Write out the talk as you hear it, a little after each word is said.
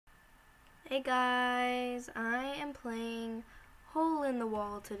Hey guys, I am playing Hole in the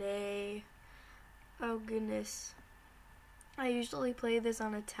Wall today. Oh goodness. I usually play this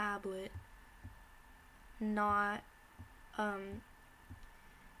on a tablet, not a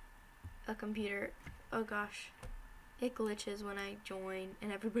computer. Oh gosh. It glitches when I join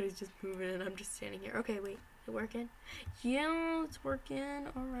and everybody's just moving and I'm just standing here. Okay, wait. Is it working? Yeah, it's working.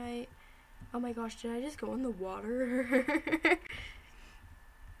 Alright. Oh my gosh, did I just go in the water?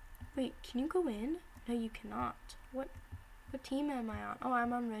 Wait, can you go in? No, you cannot. What team am I on? Oh,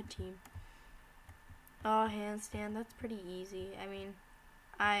 I'm on red team. Oh, handstand. That's pretty easy. I mean,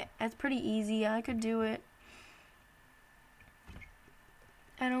 that's pretty easy. I could do it.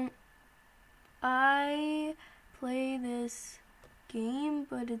 I play this game,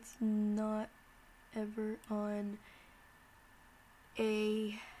 but it's not ever on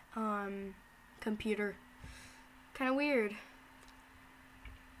a computer. Kind of weird.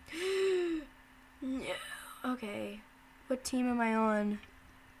 Yeah. Okay, what team am I on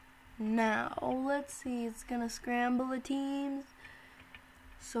now? Let's see. It's gonna scramble the teams.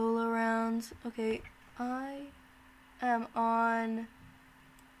 Solo rounds. Okay, I am on.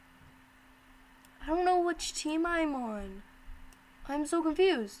 I don't know which team I'm on. I'm so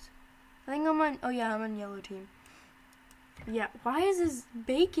confused. I think I'm on. Oh yeah, I'm on yellow team. Yeah. Why is this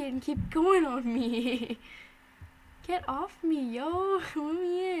bacon keep going on me? Get off me, yo. Let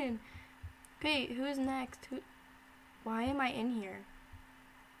me in. Okay, who's next? Why am I in here?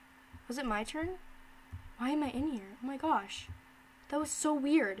 Was it my turn? Why am I in here? Oh my gosh. That was so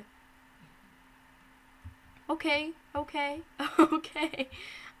weird. Okay. Okay.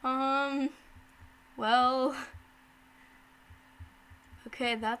 Well.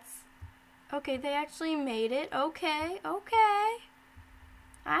 Okay, okay, they actually made it. Okay.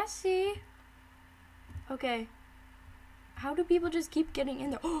 I see. Okay. How do people just keep getting in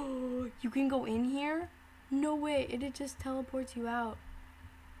there? Oh, you can go in here? No way. It just teleports you out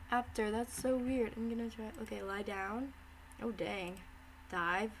after. That's so weird. I'm gonna try. Okay, lie down. Oh, dang.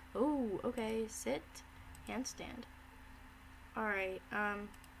 Dive. Oh, okay. Sit. Handstand. Alright,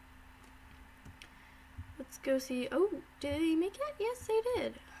 let's go see. Oh, did they make it? Yes, they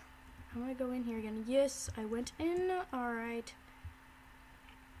did. I'm gonna go in here again. Yes, I went in. Alright.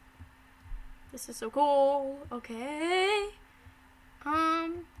 This is so cool. Okay. My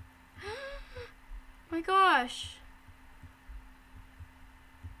gosh.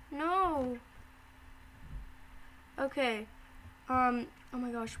 No. Okay. Oh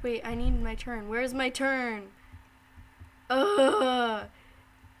my gosh, wait, I need my turn. Where's my turn? Ugh.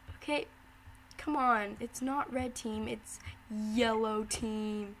 Okay. Come on. It's not red team, it's yellow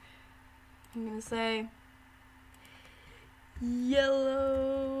team. I'm gonna say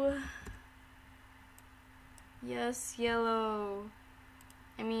yellow. Yes, yellow.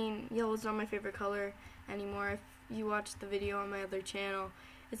 I mean, yellow's not my favorite color anymore. If you watch the video on my other channel,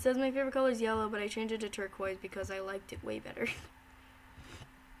 it says my favorite color is yellow, but I changed it to turquoise because I liked it way better.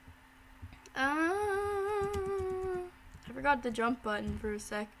 I forgot the jump button for a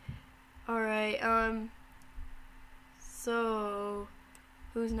sec. Alright, so,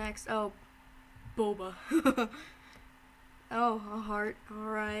 who's next? Oh, Boba. Oh, a heart.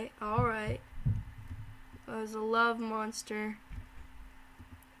 Alright. That was a love monster.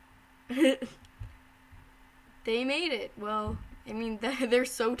 They made it. Well, I mean, they're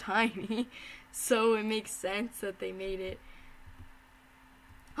so tiny, so it makes sense that they made it.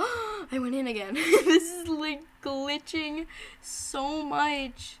 I went in again. This is like glitching so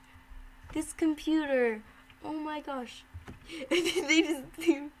much. This computer. Oh my gosh. They just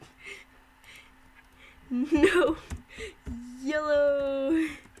do. No. Yellow.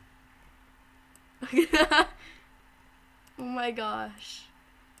 Oh my gosh.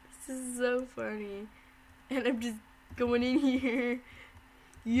 This is so funny. And I'm just going in here.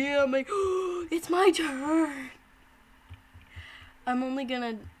 Yeah, I'm like, oh, it's my turn. I'm only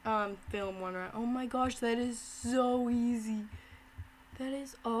gonna film one round. Oh my gosh, that is so easy. That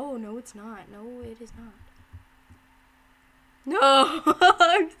is, oh, no it's not. No, it is not. No,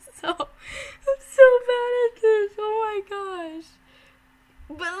 I'm so bad at this. Oh my gosh.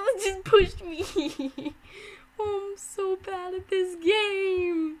 But it just pushed me. Oh, I'm so bad at this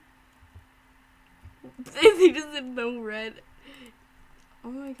game. They just said no red.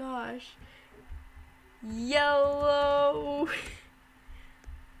 Oh my gosh. Yellow.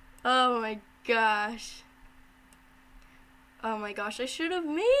 Oh my gosh. Oh my gosh, I should have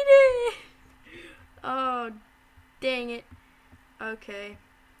made it. Oh, dang it. Okay,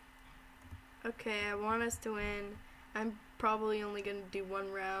 I want us to win. I'm probably only gonna do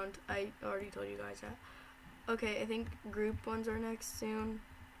one round. I already told you guys that. Okay, I think group ones are next soon.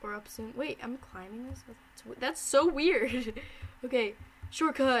 or up soon. Wait, I'm climbing this? That's so weird. Okay,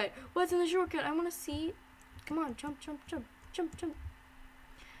 shortcut. What's in the shortcut? I want to see. Come on, jump, jump, jump, jump, jump.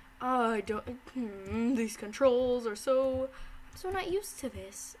 I don't. These controls are so. I'm so not used to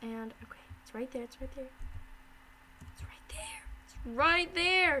this. And okay, it's right there. It's right there. It's right there. It's right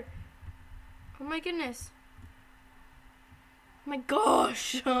there. Oh my goodness. Oh my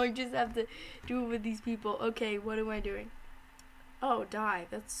gosh. I just have to do it with these people. Okay, what am I doing? Oh, dive.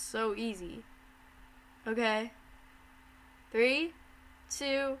 That's so easy. Okay. 3,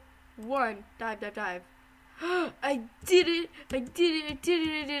 2, 1. Dive, dive, dive. I did it. I did it. I did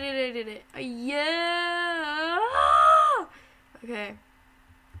it. I did it. I did it. Yeah. Okay.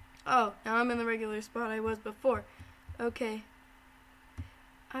 Oh, now I'm in the regular spot I was before. Okay.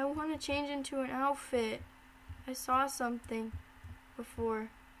 I want to change into an outfit. I saw something before.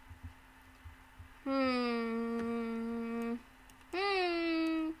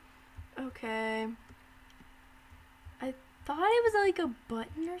 Okay. I thought it was like a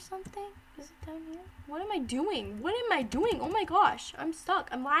button or something. Is it down here? What am I doing? What am I doing? Oh my gosh. I'm stuck.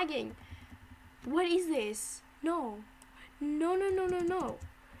 I'm lagging. What is this? No. No, no, no, no, no.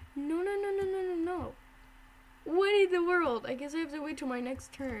 No, no, no, no, no, no, no. What in the world? I guess I have to wait till my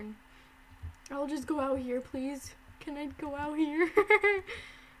next turn. I'll just go out here, please. Can I go out here?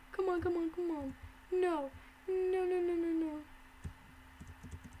 Come on, come on, come on. No. No, no, no, no, no.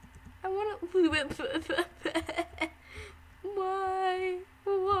 I want to... Why?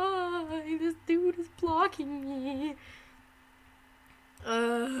 Why? This dude is blocking me.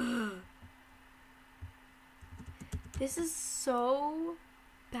 This is so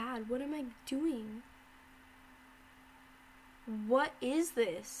bad. What am I doing? What is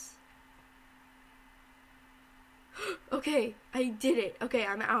this? Okay, I did it. Okay,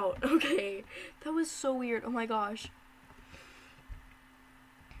 I'm out. Okay, that was so weird. Oh my gosh.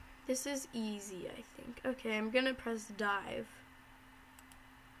 This is easy, I think. Okay, I'm gonna press dive.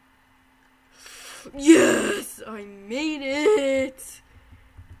 Yes! I made it!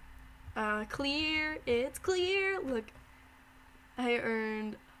 Clear. It's clear. Look. I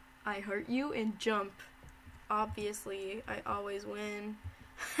earned I hurt you and jump. Obviously, I always win.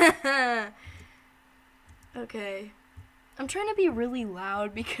 Okay. I'm trying to be really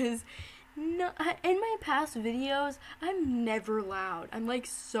loud because in my past videos, I'm never loud. I'm like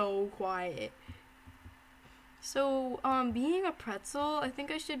so quiet. So, being a pretzel, I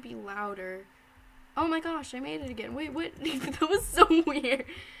think I should be louder. Oh my gosh, I made it again. Wait, what? That was so weird.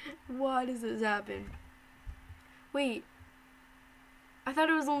 Why does this happen? Wait. I thought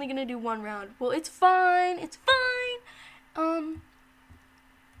it was only gonna do one round. Well, it's fine. It's fine.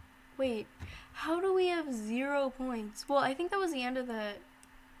 Wait. How do we have 0 points? Well, I think that was the end of that.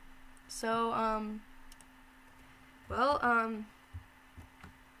 So,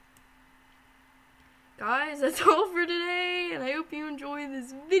 guys, that's all for today, and I hope you enjoyed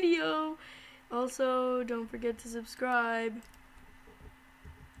this video. Also, don't forget to subscribe.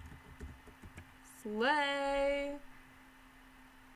 Slay!